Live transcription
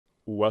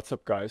What's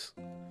up, guys?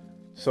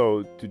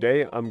 So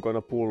today I'm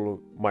gonna pull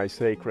my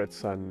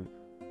Sacreds and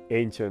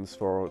Ancients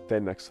for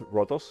 10x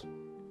Rotos.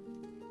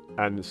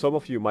 And some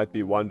of you might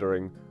be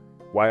wondering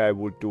why I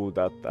would do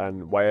that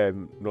and why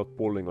I'm not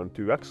pulling on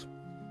 2x.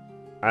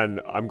 And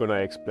I'm gonna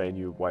explain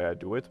you why I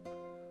do it.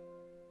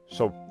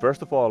 So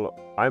first of all,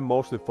 I'm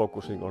mostly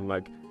focusing on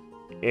like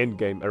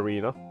endgame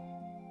arena.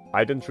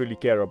 I don't really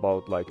care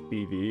about like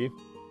PvE.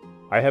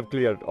 I have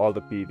cleared all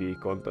the PvE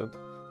content.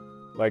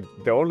 Like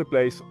the only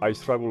place I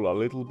struggle a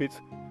little bit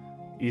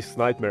is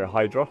Nightmare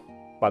Hydra,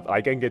 but I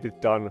can get it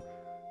done.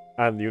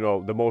 And you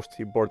know, the most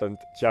important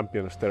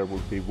champions there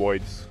would be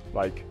Voids,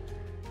 like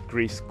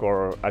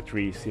Griscor,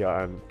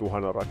 Atresia and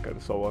Tuhanarak and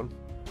so on.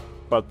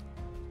 But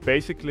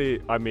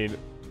basically, I mean,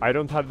 I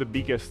don't have the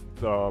biggest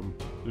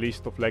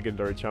list of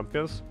legendary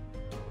champions,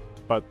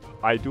 but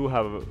I do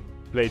have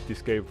played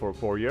this game for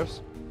 4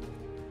 years.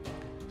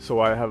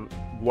 So I have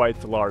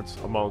quite a large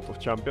amount of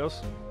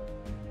champions,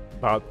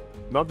 but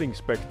nothing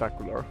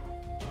spectacular.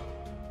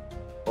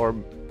 Or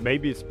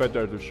maybe it's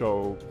better to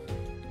show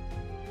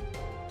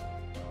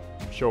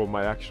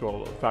my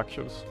actual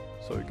factions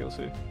so you can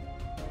see.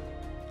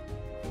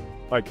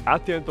 Like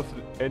at the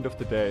end of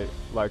the day,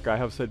 like I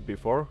have said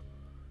before,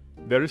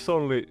 there is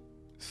only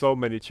so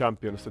many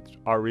champions that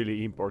are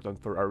really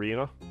important for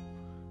arena,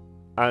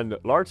 and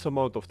large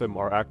amount of them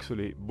are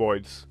actually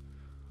voids.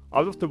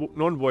 Out of the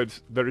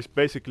non-voids, there is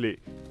basically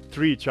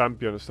 3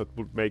 champions that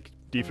would make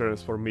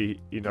difference for me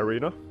in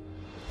arena,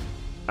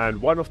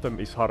 and one of them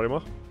is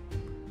Harima.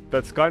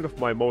 That's kind of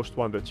my most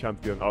wanted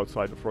champion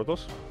outside of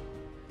Rotos.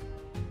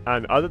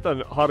 And other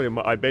than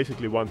Harima, I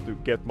basically want to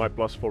get my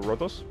 +4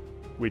 Rotos,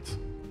 which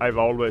I've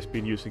always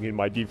been using in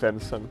my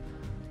defense, and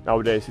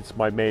nowadays it's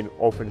my main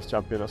offense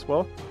champion as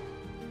well.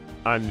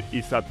 And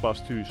it's at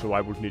 +2, so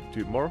I would need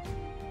 2 more.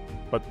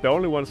 But the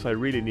only ones I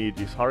really need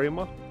is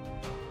Harima,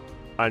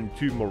 and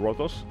 2 more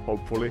Rotos,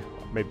 hopefully.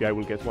 Maybe I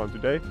will get one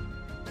today,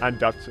 and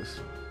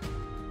Duchess.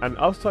 And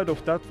outside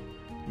of that,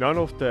 none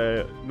of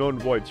the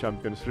non-void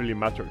champions really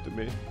matter to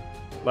me.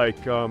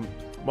 Like,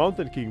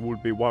 Mountain King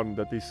would be one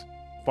that is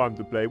fun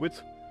to play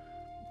with,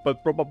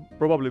 but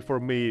probably for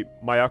me,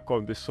 my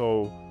account is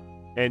so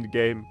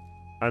endgame,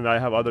 and I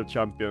have other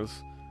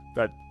champions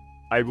that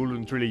I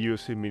wouldn't really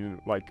use him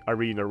in like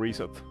arena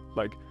reset.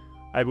 Like,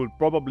 I would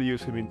probably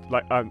use him in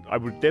I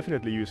would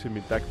definitely use him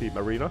in tag team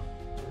arena,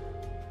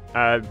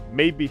 and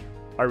maybe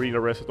arena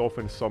reset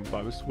offense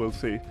sometimes. We'll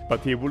see,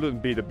 but he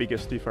wouldn't be the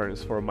biggest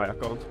difference for my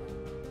account.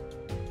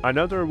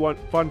 Another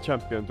fun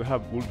champion to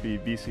have would be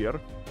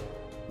Vizier.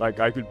 Like,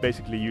 I could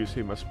basically use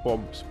him as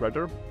bomb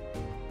spreader,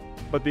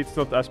 but it's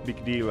not as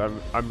big deal, and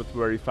I'm not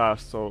very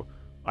fast, so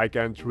I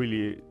can't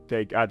really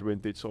take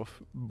advantage of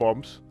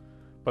bombs.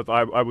 But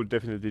I would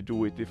definitely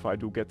do it if I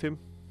do get him.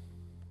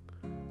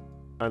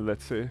 And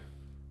let's see.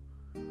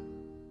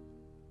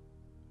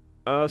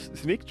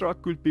 Sneak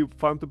Truck could be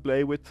fun to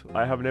play with.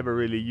 I have never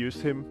really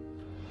used him.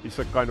 He's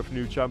a kind of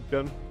new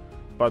champion,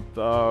 but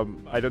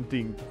I don't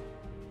think,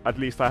 at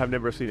least I have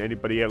never seen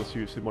anybody else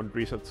use him on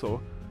reset,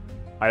 so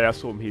I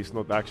assume he's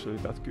not actually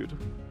that good.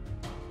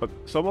 But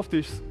some of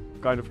these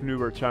kind of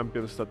newer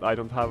champions that I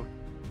don't have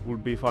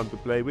would be fun to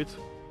play with,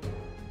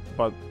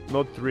 but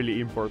not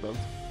really important.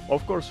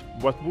 Of course,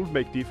 what would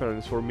make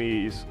difference for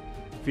me is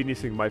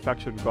finishing my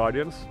faction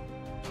guardians,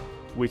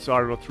 which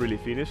are not really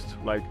finished.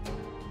 Like,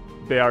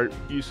 they are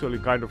usually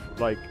kind of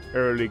like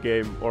early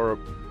game, or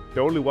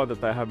the only one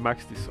that I have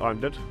maxed is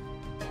Undead.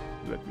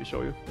 Let me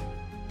show you.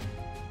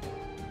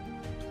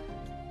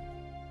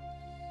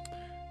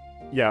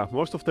 Yeah,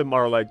 most of them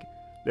are like,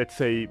 let's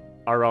say,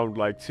 around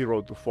like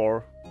 0 to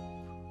 4.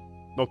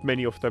 Not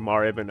many of them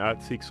are even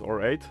at 6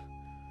 or 8.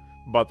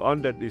 But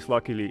Undead is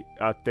luckily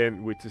at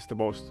 10, which is the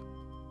most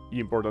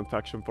important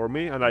faction for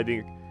me. And I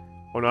think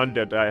on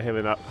Undead I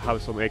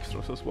have some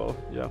extras as well,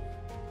 yeah.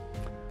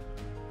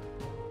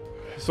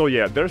 So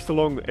yeah, there's the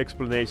long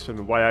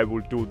explanation why I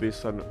would do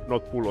this and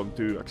not pull on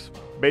 2x.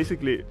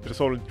 Basically,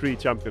 there's only 3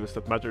 champions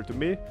that matter to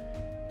me.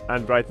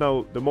 And right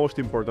now, the most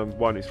important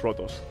one is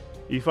Rotos.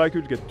 If I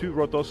could get 2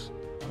 Rotos,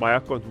 my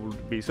account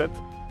would be set,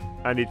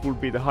 and it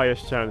would be the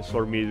highest chance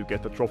for me to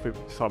get a trophy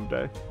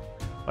someday.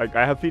 Like,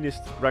 I have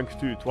finished rank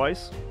 2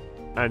 twice,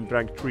 and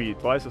rank 3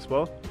 twice as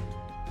well.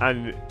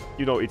 And,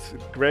 you know, it's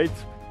great,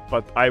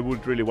 but I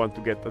would really want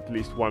to get at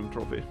least 1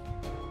 trophy.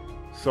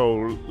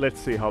 So,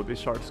 let's see how these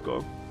shards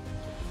go.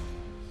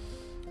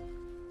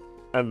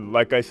 And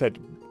like I said,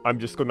 I'm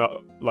just gonna,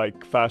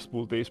 like, fast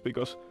pull these,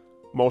 because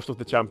most of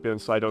the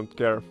champions I don't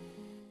care.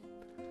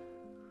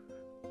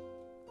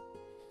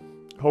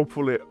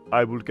 Hopefully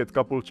I will get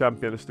couple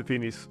champions to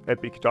finish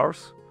epic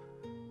Dars,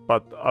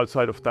 but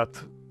outside of that,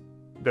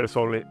 there's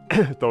only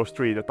those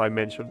 3 that I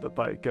mentioned that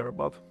I care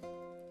about.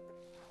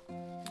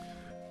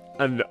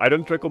 And I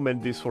don't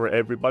recommend this for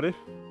everybody,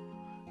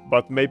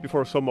 but maybe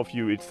for some of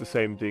you it's the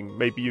same thing.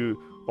 Maybe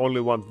you only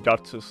want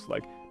Duchess,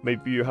 like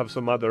maybe you have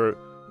some other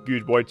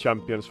good void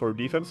champions for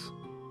defense.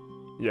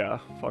 Yeah,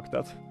 fuck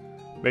that.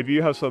 Maybe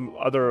you have some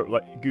other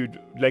like good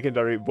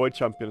legendary void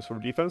champions for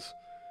defense.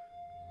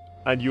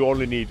 and you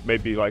only need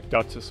maybe like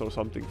Duchess or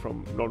something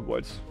from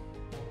non-voids.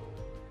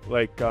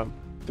 Like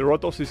the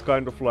Rotos is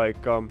kind of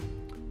like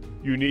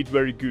you need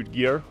very good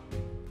gear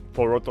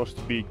for Rotos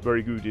to be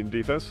very good in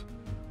defense.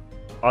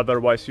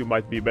 Otherwise you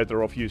might be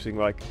better off using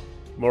like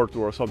Mortar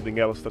or something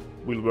else that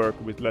will work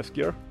with less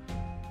gear.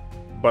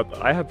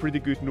 But I have pretty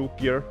good nuke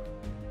gear,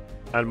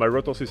 and my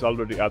Rotos is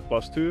already at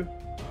 +2,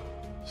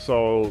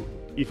 so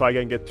if I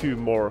can get 2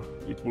 more,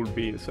 it would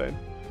be insane.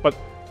 But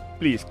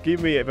please,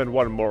 give me even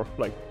 1 more.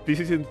 Like, this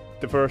isn't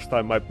the first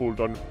time I pulled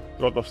on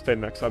Rotos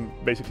 10x, I'm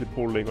basically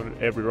pulling on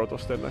every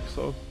Rotos 10x,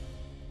 so...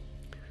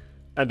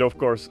 And of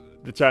course,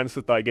 the chance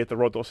that I get a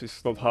Rotos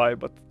is not high,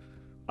 but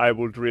I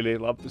would really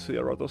love to see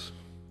a Rotos.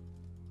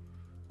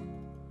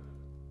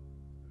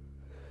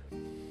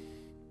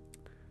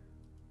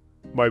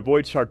 My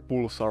Void Shard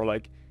pulls are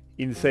like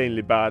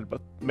insanely bad, but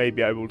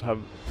maybe I would have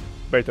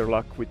better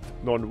luck with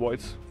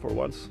non-voids for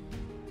once.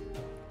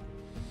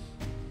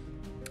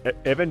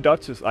 Even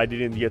Duchess I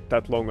didn't get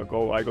that long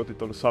ago, I got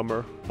it on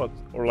summer,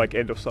 or like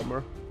end of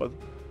summer, but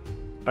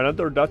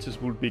another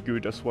Duchess would be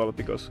good as well,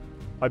 because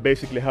I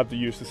basically have to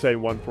use the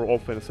same one for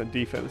offense and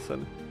defense,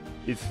 and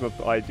it's not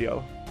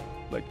ideal.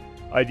 Like,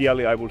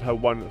 ideally I would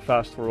have one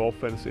fast for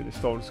offense in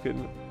Stone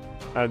Skin,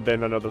 and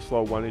then another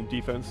slow one in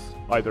defense,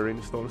 either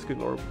in Stone Skin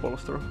or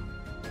Bolster.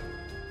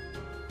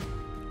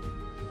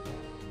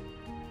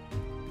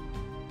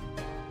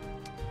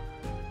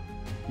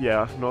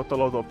 Yeah, not a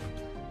lot of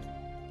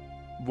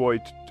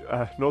Void,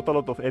 not a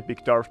lot of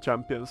epic Dark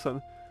champions,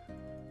 and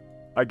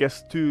I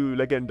guess 2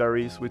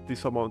 legendaries with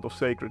this amount of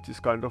sacreds is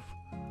kind of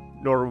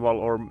normal,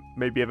 or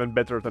maybe even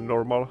better than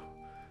normal,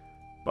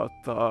 but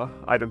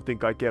I don't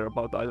think I care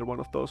about either one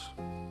of those.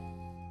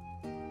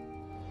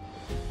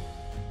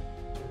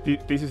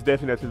 This is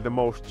definitely the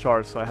most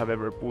shards I have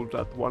ever pulled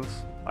at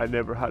once. I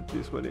never had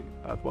this many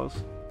at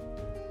once.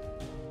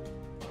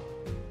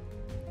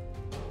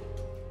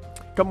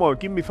 Come on,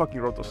 give me fucking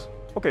Rotos.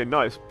 Okay,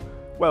 nice.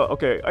 Well,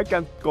 okay, I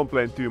can't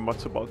complain too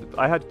much about it.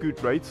 I had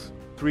good rates,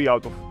 3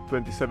 out of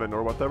 27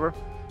 or whatever.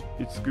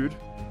 It's good.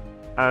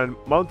 And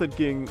Mountain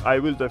King I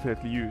will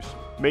definitely use.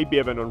 Maybe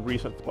even on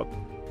recent, but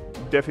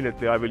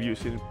definitely I will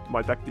use in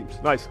my tag teams.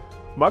 Nice.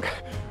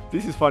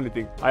 This is funny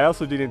thing. I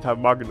also didn't have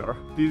Magnar.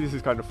 This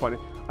is kind of funny.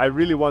 I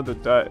really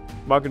wanted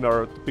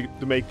Magnar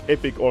to make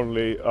epic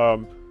only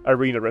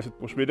arena reset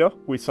push video,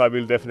 which I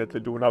will definitely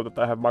do now that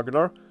I have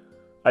Magnar.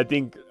 I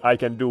think I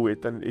can do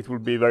it, and it will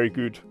be very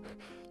good,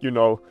 you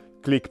know,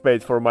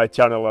 clickbait for my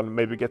channel and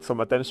maybe get some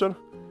attention.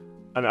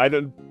 And I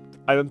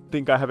don't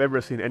think I have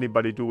ever seen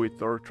anybody do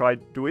it or try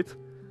to do it.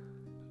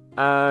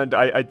 And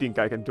I think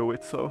I can do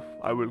it, so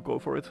I will go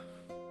for it.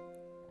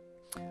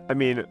 I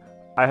mean,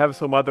 I have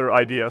some other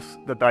ideas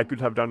that I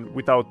could have done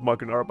without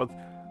Magnar, but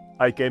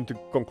I came to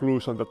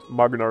conclusion that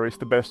Magnar is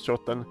the best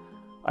shot, and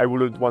I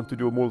wouldn't want to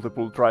do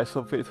multiple tries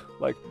of it.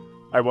 Like,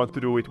 I want to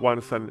do it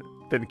once and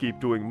then keep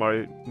doing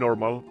my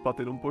normal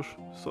platinum push,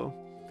 so...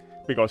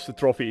 Because the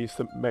trophy is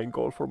the main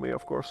goal for me,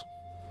 of course.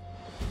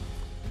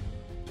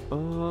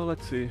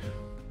 Let's see.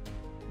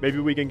 Maybe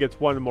we can get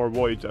 1 more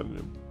Void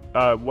and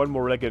 1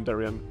 more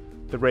Legendary, and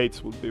the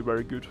rates would be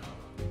very good.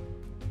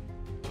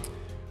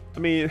 I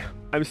mean,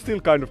 I'm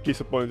still kind of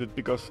disappointed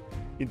because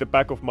in the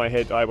back of my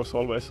head I was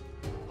always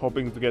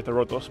hoping to get a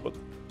Rotos, but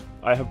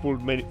I have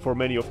pulled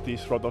many of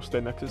these Rotos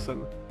 10x's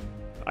and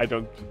I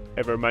don't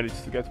ever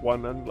manage to get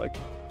one, and like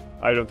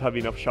I don't have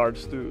enough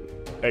shards to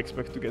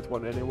expect to get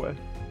one anyway.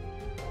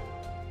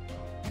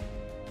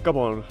 Come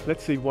on,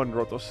 let's see 1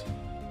 Rotos.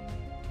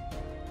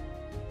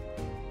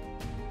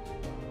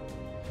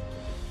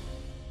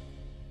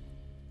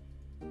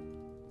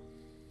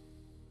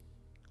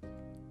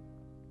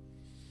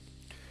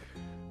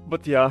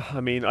 But yeah,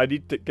 I mean, I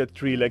did get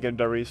 3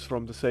 legendaries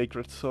from the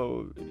Sacred,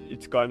 so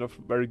it's kind of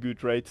very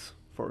good rates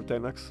for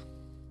 10x.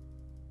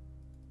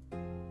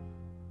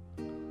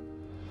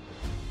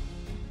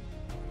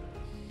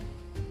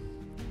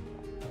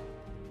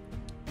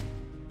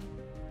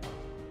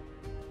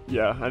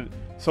 Yeah, and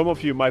some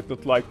of you might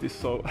not like this,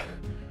 so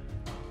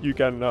you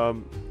can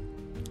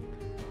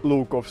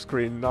look off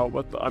screen now,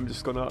 but I'm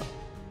just gonna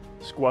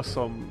squash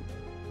some...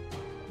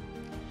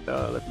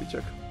 let me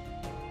check.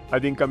 I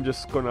think I'm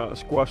just gonna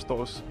squash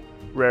those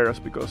rares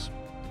because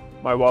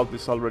my vault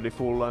is already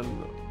full and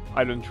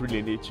I don't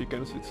really need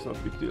chickens, it's not a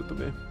big deal to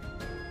me.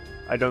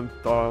 I don't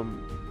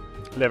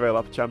level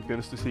up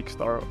champions to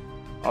 6-star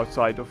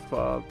outside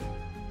of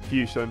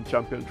fusion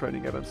champion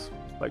training events.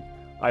 Like,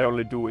 I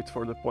only do it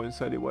for the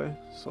points anyway,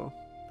 so...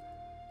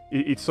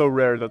 It's so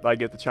rare that I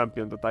get a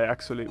champion that I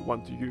actually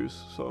want to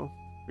use, so...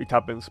 It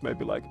happens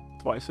maybe like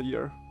twice a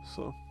year,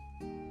 so...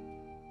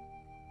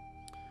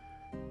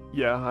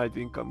 Yeah, I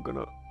think I'm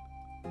gonna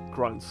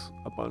crunch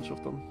a bunch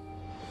of them.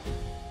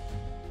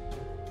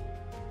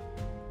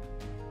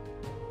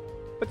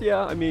 But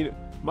yeah, I mean,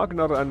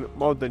 Magnar and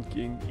Mountain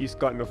King is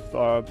kind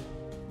of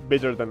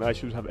better than I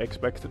should have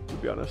expected, to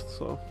be honest,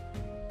 so...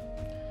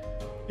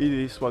 It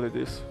is what it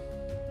is.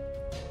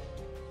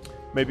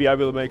 Maybe I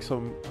will make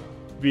some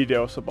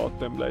videos about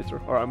them later,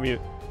 or I mean,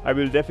 I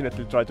will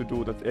definitely try to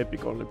do that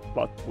epic only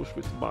plat push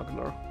with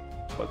Magnar.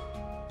 but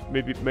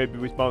maybe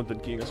with Mountain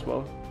King as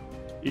well.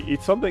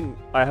 It's something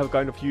I have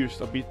kind of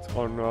used a bit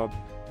on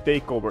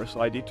takeovers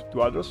I did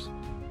to others,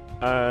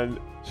 and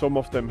some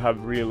of them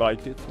have really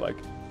liked it. Like,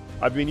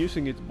 I've been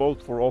using it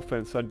both for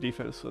offense and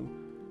defense, and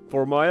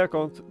for my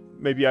account,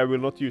 maybe I will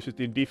not use it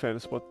in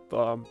defense, but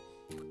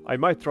I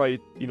might try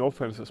it in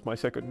offense as my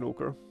second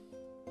nuker.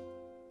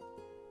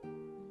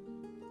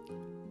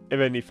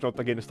 Even if not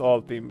against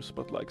all teams,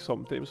 but like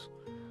some teams.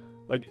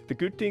 Like, the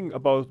good thing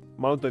about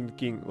Mountain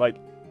King, like,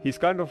 he's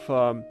kind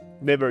of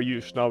never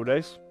used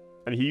nowadays,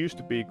 and he used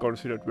to be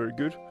considered very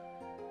good,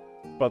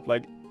 but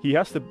like, he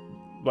has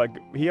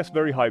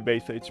very high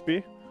base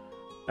HP,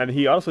 and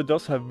he also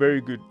does have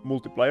very good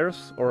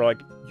multipliers, or like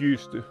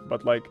used to,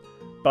 but like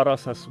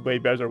Taras has way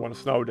better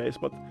ones nowadays,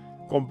 but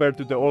compared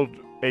to the old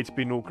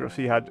HP nukers,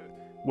 he had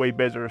way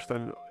better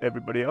than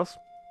everybody else.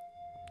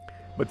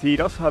 But he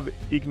does have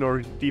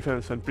ignore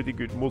defense and pretty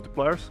good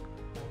multipliers,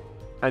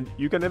 and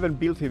you can even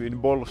build him in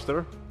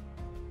bolster,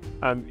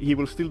 and he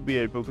will still be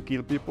able to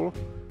kill people,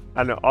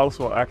 and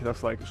also act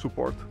as like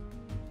support.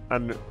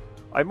 And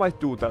I might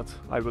do that,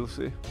 I will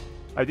see.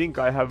 I think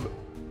I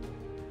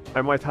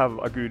might have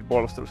a good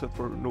bolster set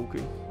for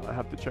nuking. I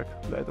have to check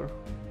later.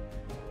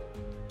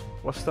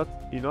 Was that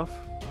enough?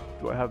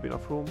 Do I have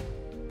enough room?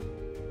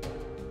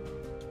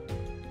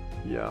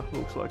 Yeah,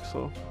 looks like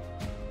so.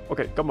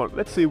 Okay, come on,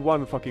 let's see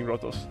one fucking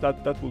Rotos.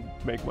 That will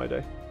make my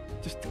day.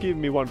 Just give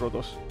me one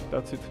Rotos,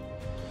 that's it.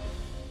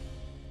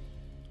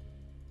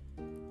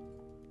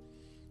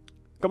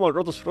 Come on,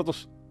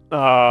 Rotos.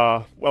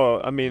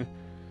 Well, I mean,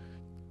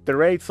 the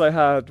rates I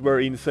had were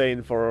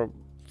insane for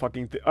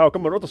fucking... oh,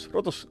 come on,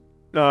 Rotos.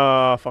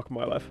 Fuck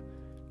my life.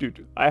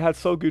 Dude, I had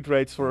so good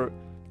rates for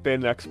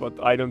 10x,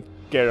 but I don't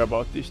care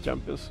about these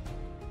champions.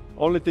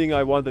 Only thing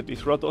I wanted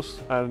is Rotos,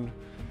 and...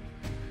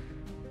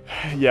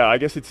 yeah, I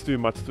guess it's too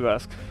much to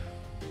ask.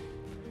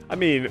 I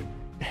mean,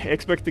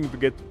 expecting to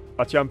get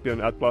a champion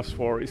at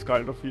 +4 is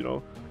kind of, you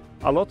know,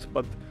 a lot,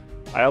 but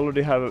I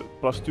already have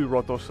 +2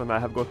 Rotos and I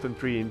have gotten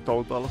 3 in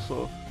total,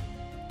 so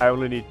I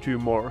only need 2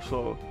 more,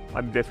 so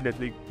I'm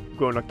definitely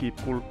gonna keep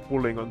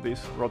pulling on these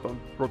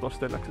Rotos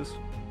 10x's.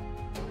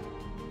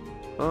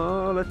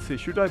 Let's see,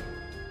 should I...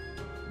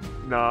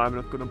 nah, I'm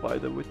not gonna buy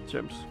them with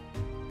gems.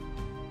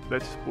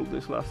 Let's pull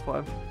this last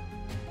 5.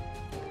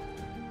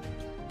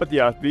 But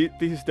yeah,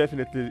 this is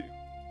definitely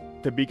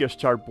the biggest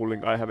chart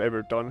pulling I have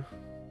ever done,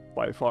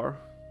 by far.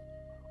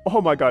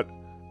 Oh my god,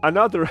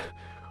 another...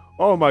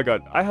 oh my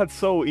god, I had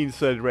so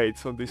insane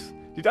rates on this.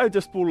 Did I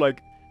just pull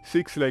like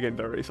 6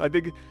 legendaries? I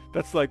think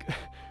that's like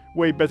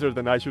way better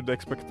than I should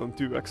expect on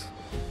 2x.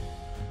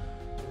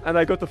 And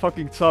I got a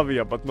fucking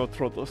Xavia, but not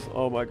Rotos.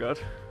 Oh my god.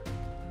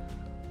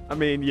 I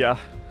mean, yeah.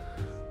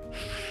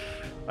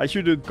 I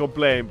shouldn't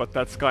complain, but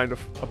that's kind of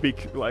a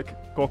big,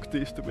 like, cock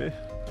tease to me.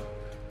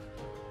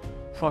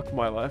 Fuck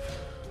my life.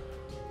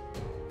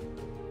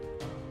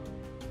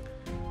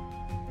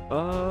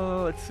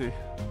 Let's see.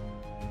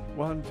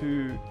 1,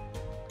 2...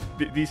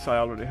 this I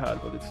already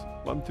had, but it's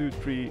 1, 2,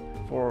 3,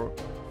 4,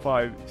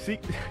 5,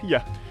 6...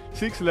 yeah,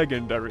 6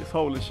 legendaries,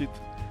 holy shit.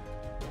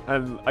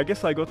 And I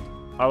guess I got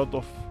out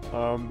of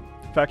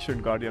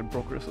Faction Guardian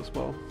progress as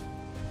well.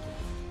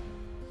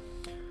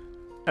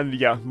 And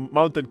yeah,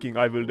 Mountain King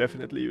I will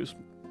definitely use.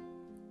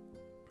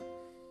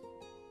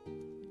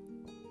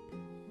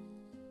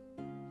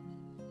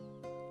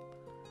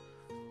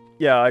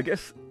 Yeah, I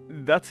guess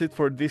that's it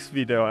for this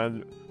video,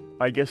 and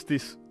I guess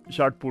this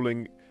shard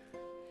pulling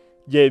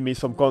gave me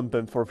some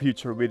content for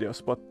future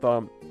videos, but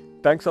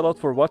thanks a lot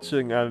for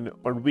watching, and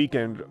on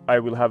weekend I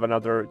will have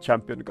another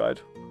champion guide.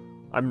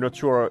 I'm not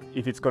sure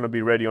if it's gonna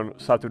be ready on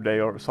Saturday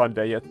or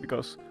Sunday yet,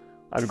 because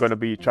I'm gonna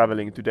be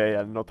traveling today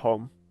and not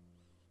home.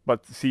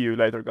 But see you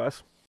later,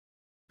 guys.